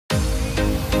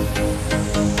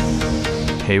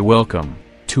Hey, welcome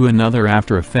to another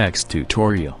After Effects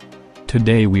tutorial.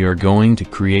 Today we are going to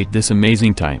create this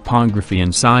amazing typography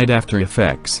inside After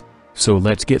Effects. So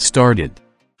let's get started.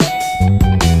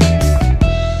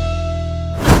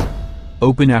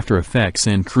 Open After Effects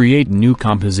and create new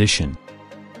composition.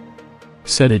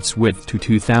 Set its width to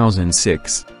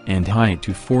 2006 and height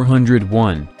to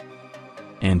 401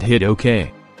 and hit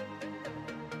OK.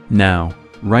 Now,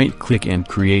 right-click and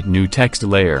create new text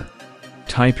layer.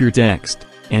 Type your text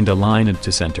and align it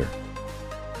to center.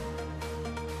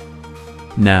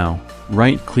 Now,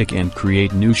 right-click and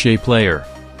create new shape layer.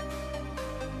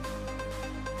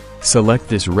 Select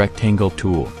this rectangle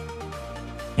tool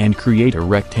and create a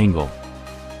rectangle.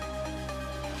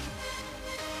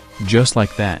 Just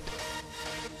like that.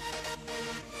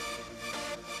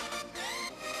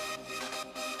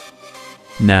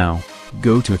 Now,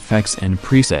 go to Effects and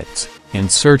Presets, and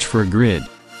search for Grid.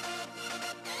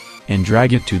 And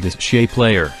drag it to this shape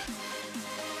layer.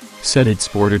 Set its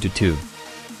border to 2.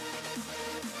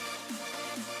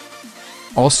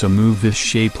 Also move this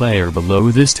shape layer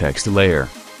below this text layer.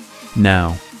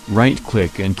 Now,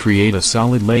 right-click and create a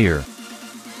solid layer.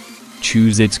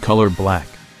 Choose its color black,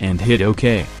 and hit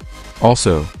OK.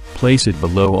 Also, place it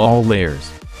below all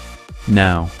layers.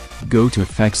 Now, go to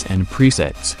Effects and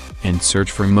Presets, and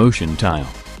search for Motion Tile,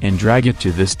 and drag it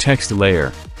to this text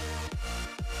layer.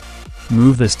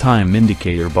 Move this time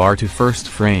indicator bar to first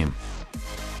frame.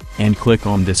 And click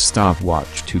on this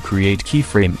stopwatch to create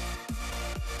keyframe.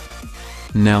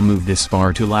 Now move this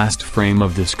bar to last frame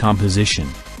of this composition,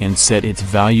 and set its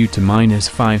value to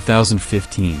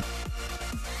 -5015.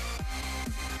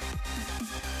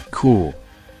 Cool.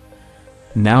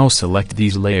 Now select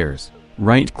these layers,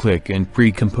 right-click and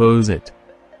pre-compose it.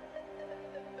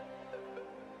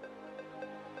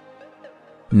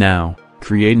 Now,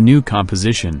 create new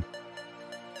composition.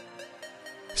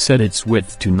 Set its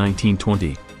width to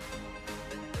 1920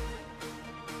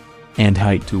 and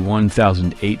height to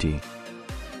 1080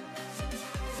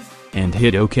 and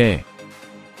hit OK.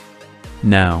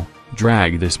 Now,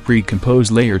 drag this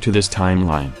pre-composed layer to this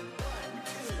timeline.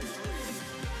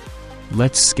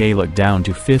 Let's scale it down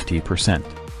to 50%.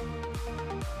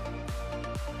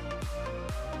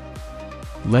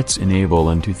 Let's enable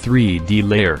into 3D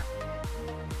layer.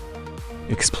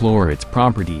 Explore its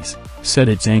properties, set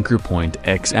its anchor point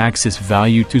x-axis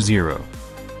value to 0.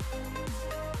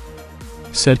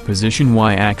 Set position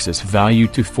y-axis value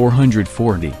to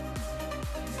 440.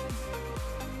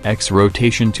 X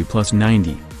rotation to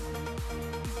 +90.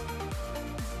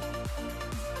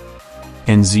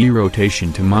 And Z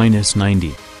rotation to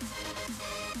 -90.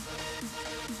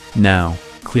 Now,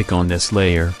 click on this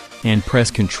layer, and press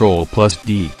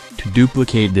Ctrl+D to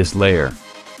duplicate this layer.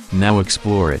 Now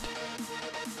explore it.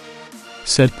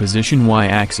 Set position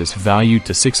y-axis value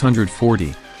to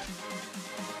 640.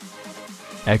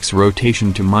 X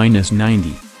rotation to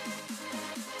 -90.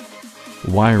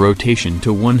 Y rotation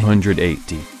to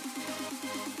 180.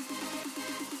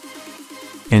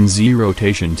 And Z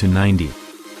rotation to 90.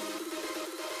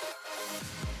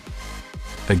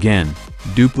 Again,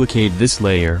 duplicate this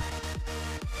layer.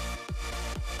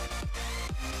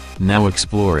 Now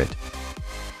explore it.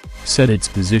 Set its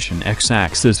position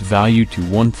x-axis value to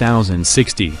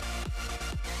 1060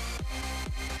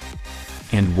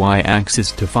 and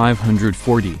y-axis to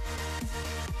 540.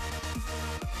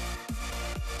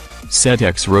 Set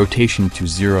X rotation to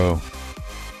 0.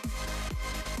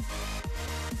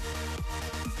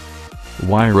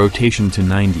 Y rotation to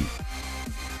 90.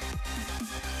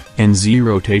 And Z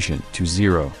rotation to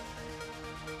 0.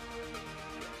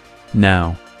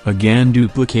 Now, again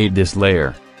duplicate this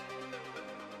layer.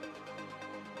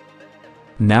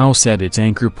 Now set its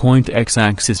anchor point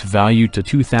x-axis value to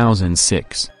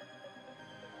 2006.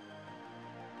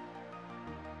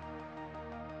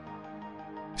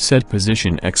 Set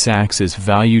position x-axis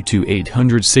value to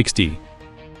 860.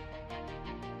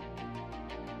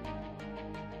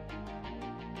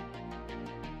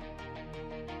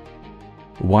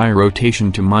 Y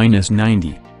rotation to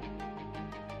 -90.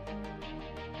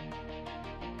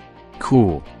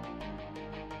 Cool.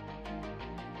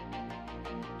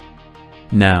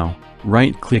 Now,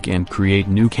 right-click and create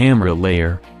new camera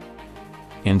layer.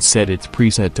 And set its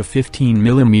preset to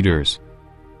 15mm.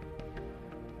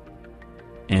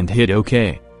 And hit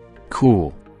OK.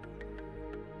 Cool.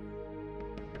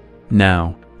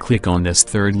 Now, click on this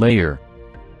third layer.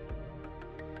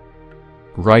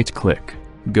 Right-click,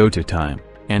 go to Time,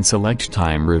 and select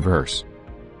Time Reverse.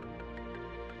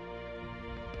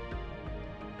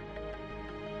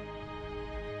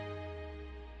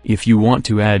 If you want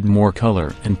to add more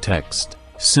color and text,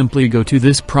 simply go to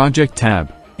this Project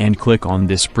tab, and click on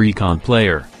this precomp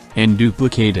layer, and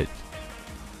duplicate it.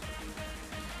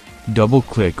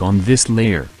 Double-click on this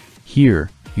layer. Here,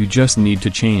 you just need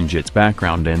to change its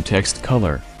background and text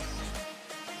color.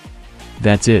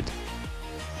 That's it.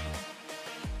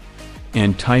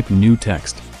 And type new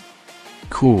text.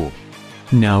 Cool.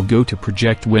 Now go to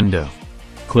Project window.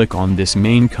 Click on this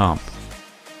main comp.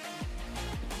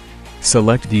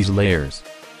 Select these layers.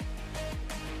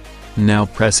 Now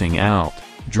pressing Alt,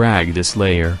 drag this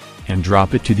layer, and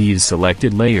drop it to these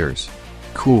selected layers.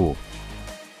 Cool.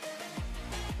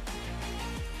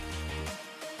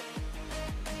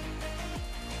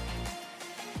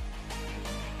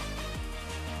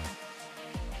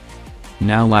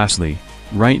 Now lastly,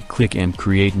 right-click and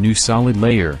create new solid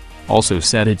layer, also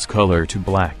set its color to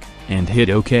black, and hit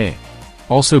OK.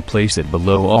 Also place it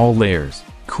below all layers.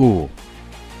 Cool.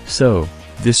 So,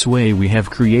 this way we have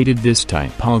created this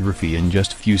typography in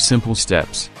just few simple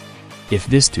steps. If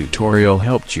this tutorial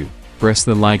helped you, press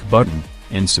the like button,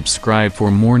 and subscribe for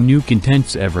more new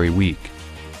contents every week.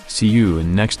 See you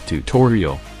in next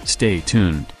tutorial, stay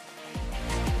tuned.